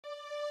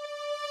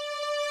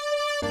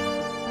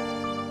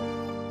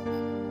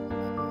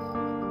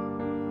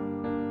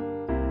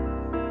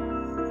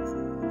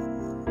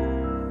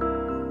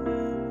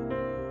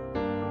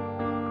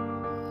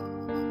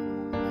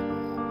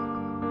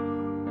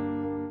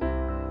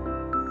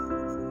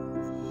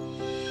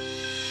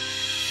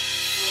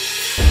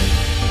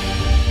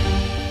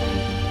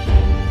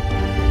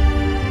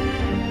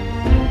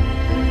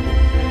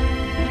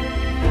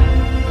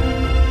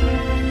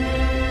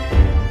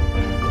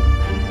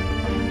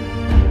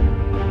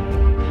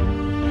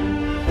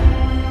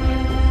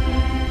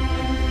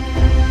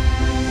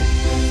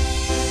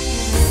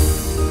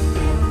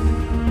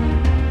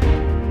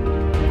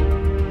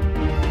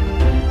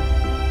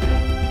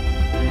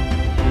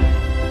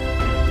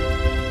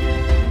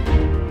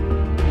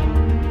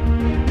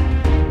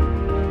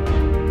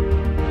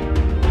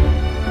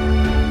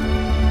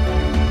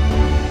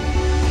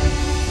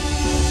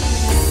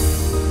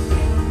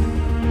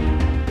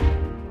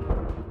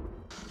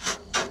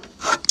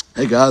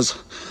guys,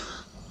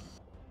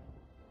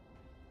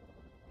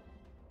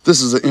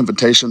 this is an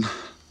invitation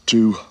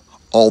to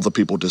all the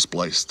people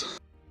displaced.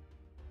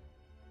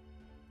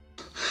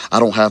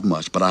 I don't have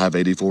much, but I have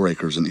 84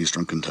 acres in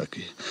eastern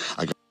Kentucky.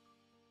 I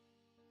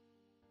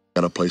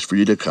got a place for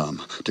you to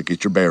come, to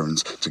get your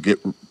bearings, to get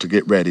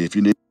ready. If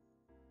you need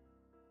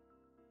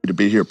to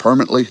be here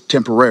permanently,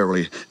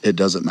 temporarily, it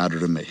doesn't matter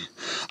to me.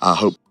 I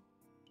hope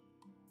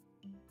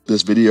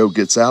this video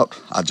gets out.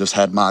 I just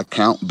had my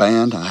account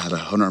banned. I had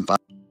 105.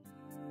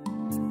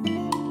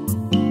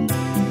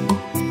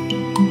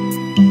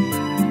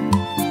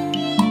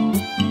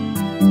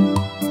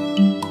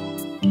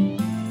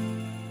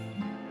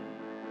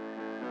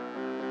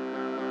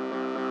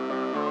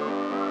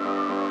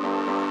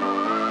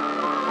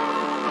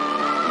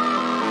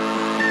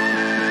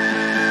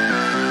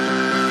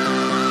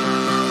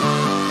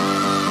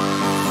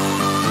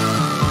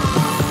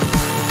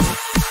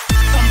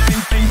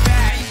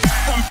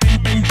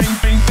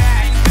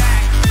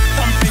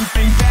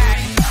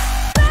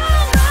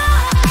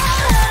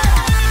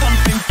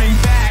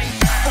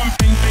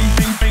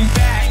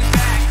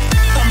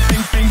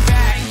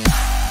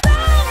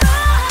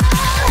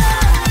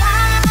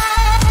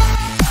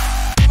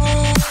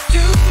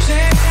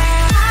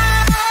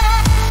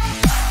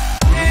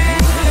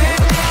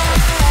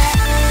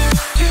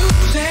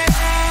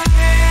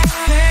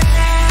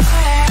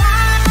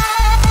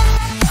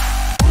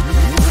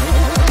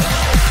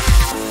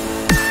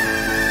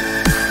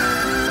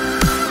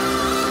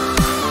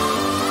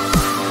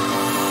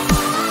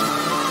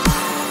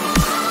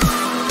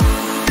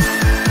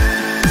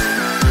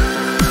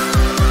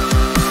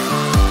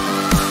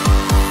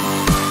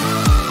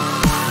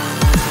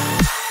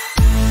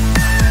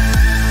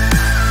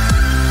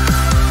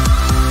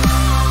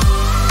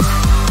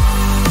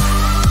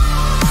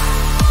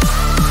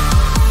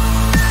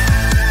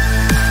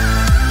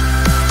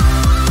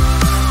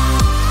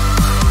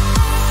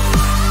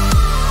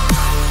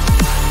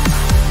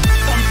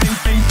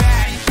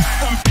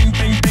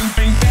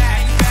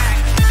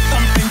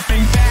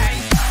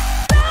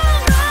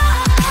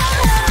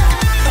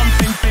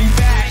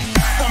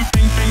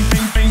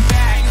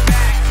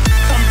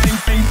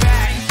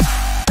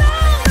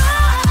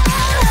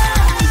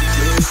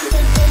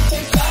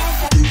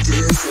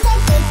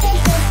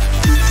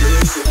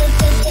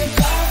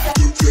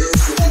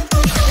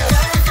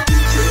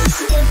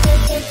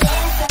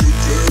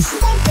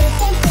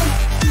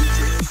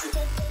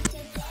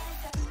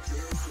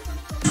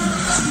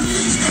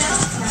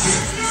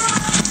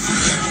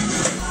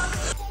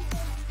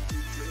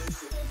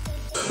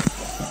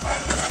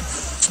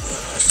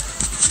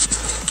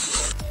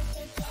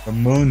 The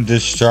moon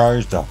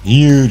discharged a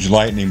huge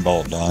lightning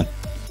bolt, Don.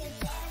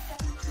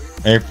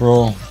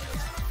 April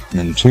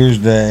and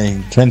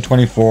Tuesday,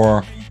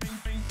 10:24,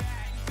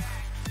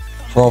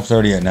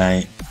 12:30 at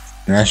night,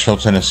 Nashville,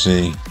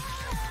 Tennessee.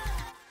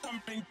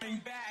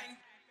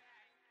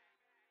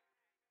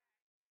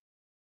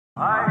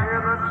 I hear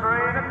the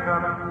train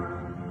a-comin'.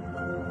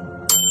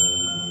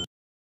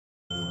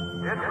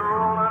 It's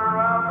rollin'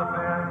 around the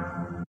bend.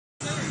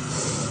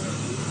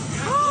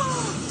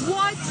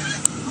 What?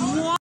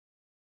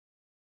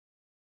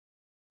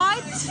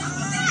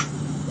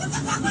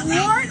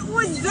 What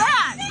was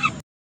that?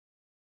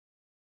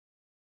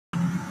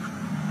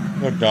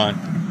 Look, Don.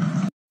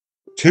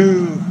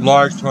 2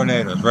 large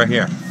tornadoes right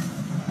here.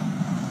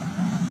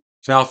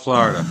 South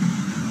Florida.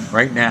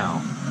 Right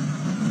now.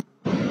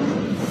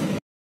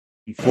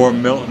 Before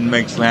Milton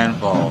makes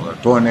landfall, the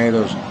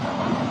tornadoes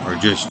are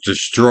just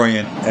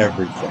destroying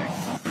everything.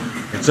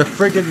 It's a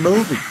friggin'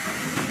 movie.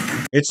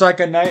 It's like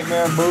a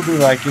nightmare movie,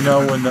 like, you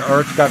know, when the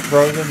earth got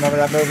frozen. Remember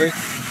that movie?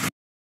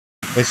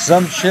 It's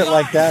some shit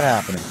like that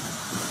happening.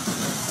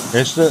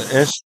 This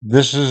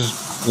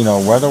is, you know,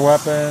 weather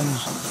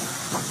weapons,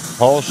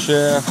 pole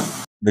shift.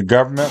 The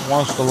government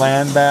wants the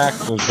land back,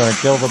 so it's going to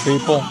kill the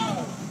people.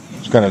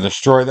 It's going to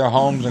destroy their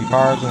homes and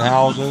cars and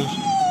houses.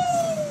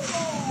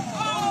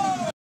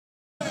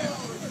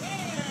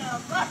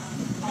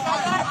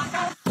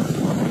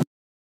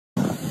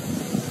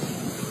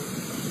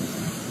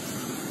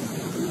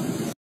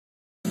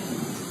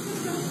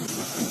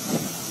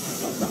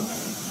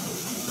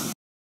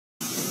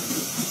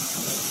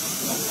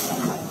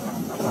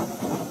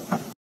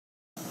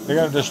 They're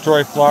going to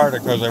destroy Florida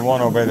because they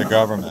won't obey the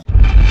government.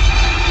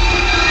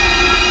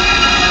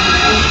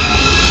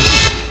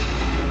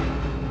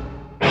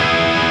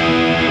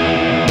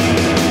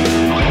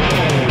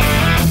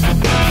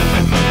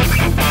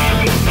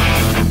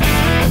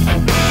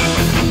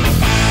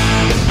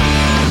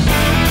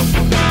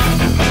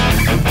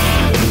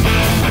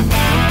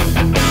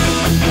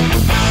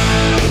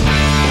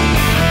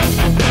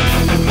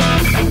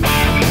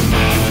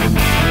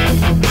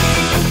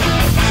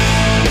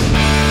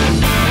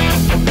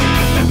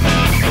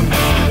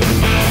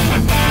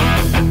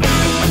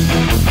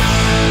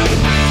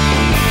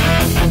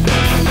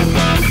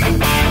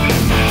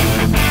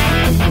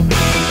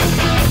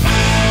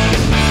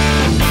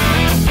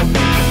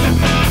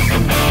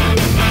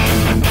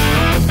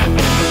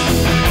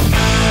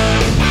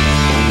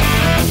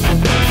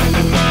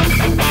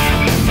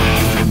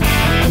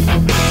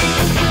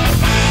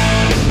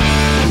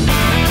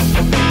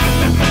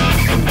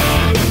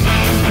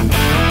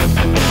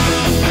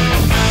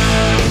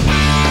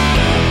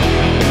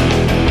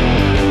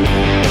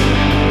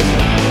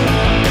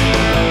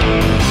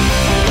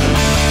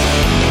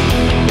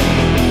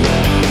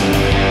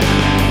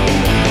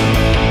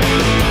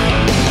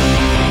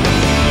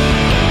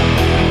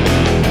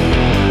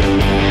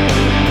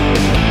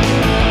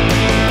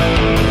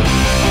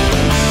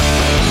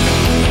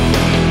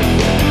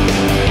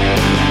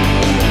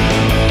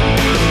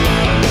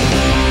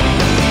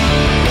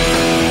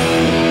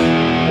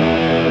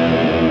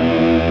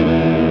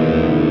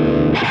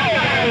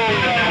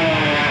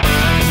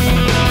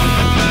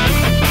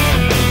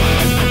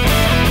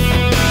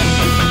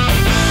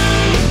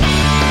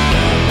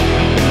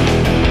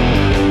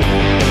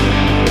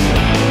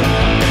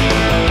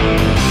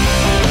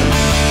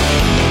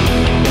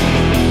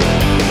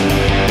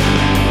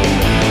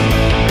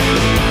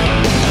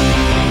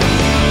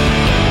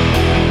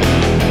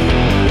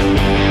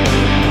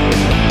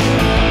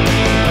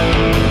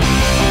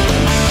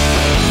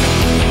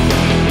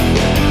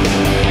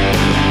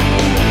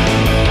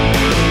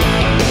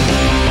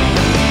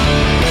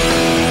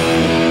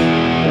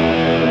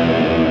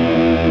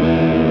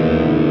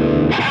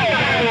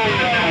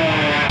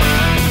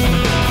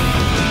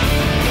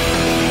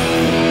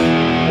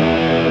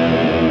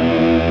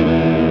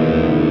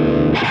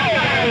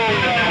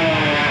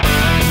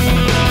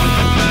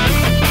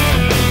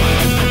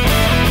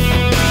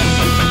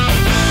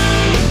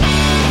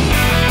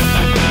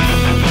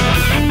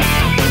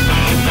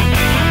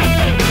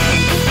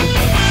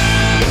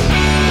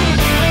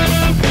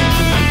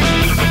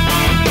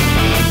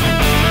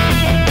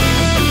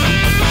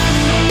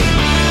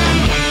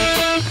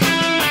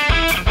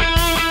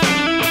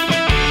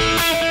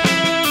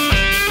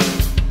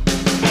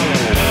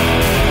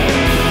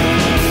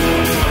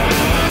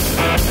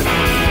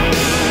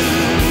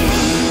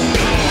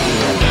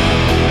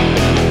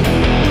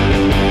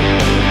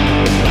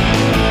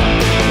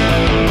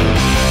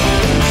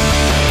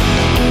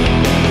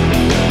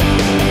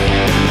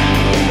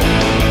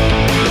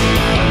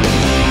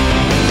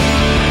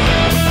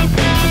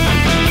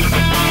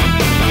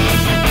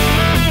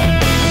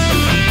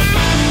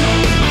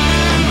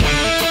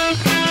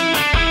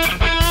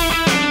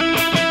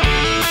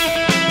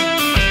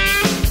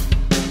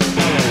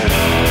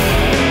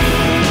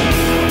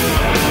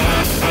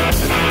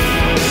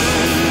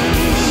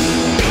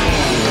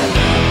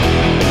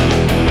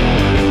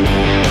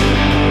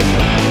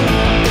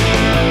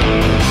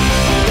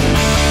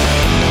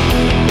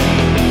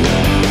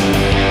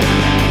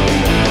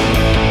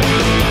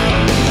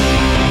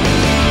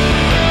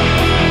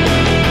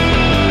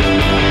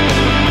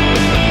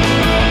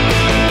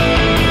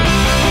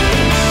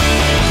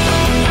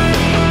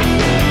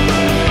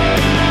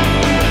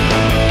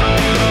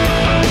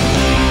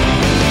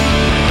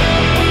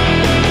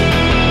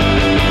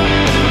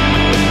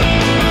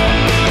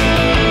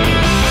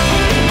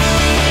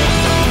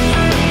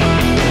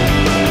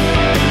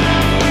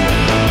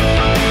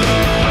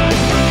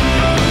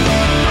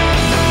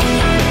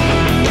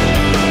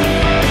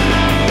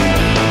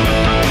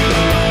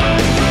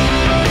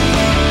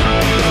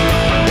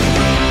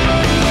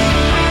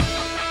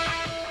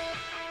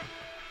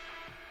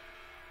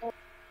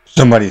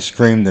 Somebody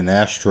screamed an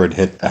asteroid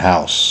hit the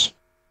house.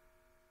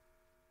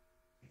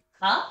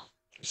 Huh?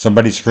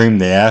 Somebody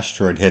screamed the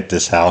asteroid hit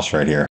this house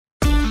right here.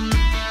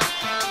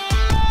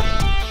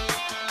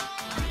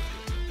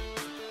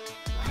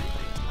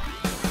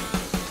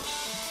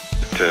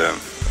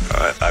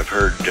 I've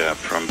heard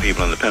from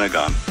people in the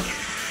Pentagon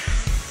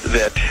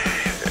that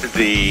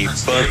the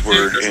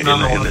buzzword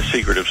in the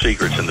secret of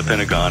secrets in the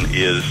Pentagon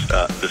is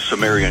the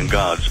Sumerian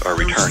gods are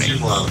returning,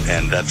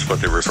 and that's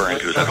what they're referring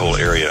to as that whole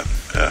area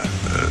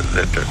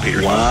that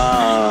Peter's.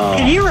 Wow.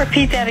 Can you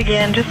repeat that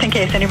again, just in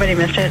case anybody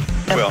missed it?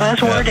 The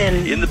buzzword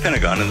in the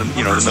Pentagon, in the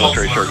the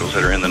military circles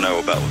that are in the know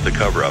about the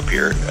cover up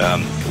here,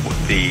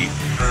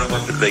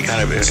 they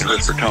kind of in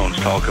whisper tones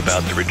talk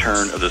about the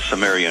return of the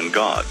Sumerian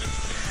gods.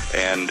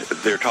 And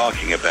they're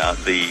talking about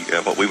the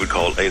what we would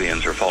call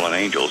aliens or fallen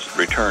angels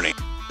returning.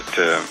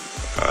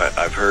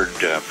 I've heard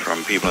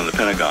from people in the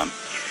Pentagon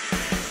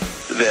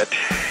that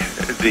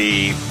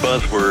the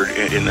buzzword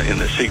in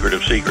the secret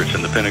of secrets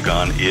in the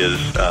Pentagon is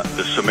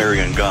the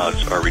Sumerian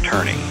gods are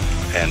returning,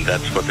 and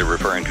that's what they're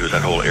referring to as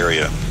that whole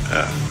area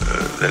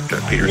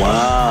that Peter's.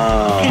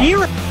 Wow. Can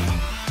you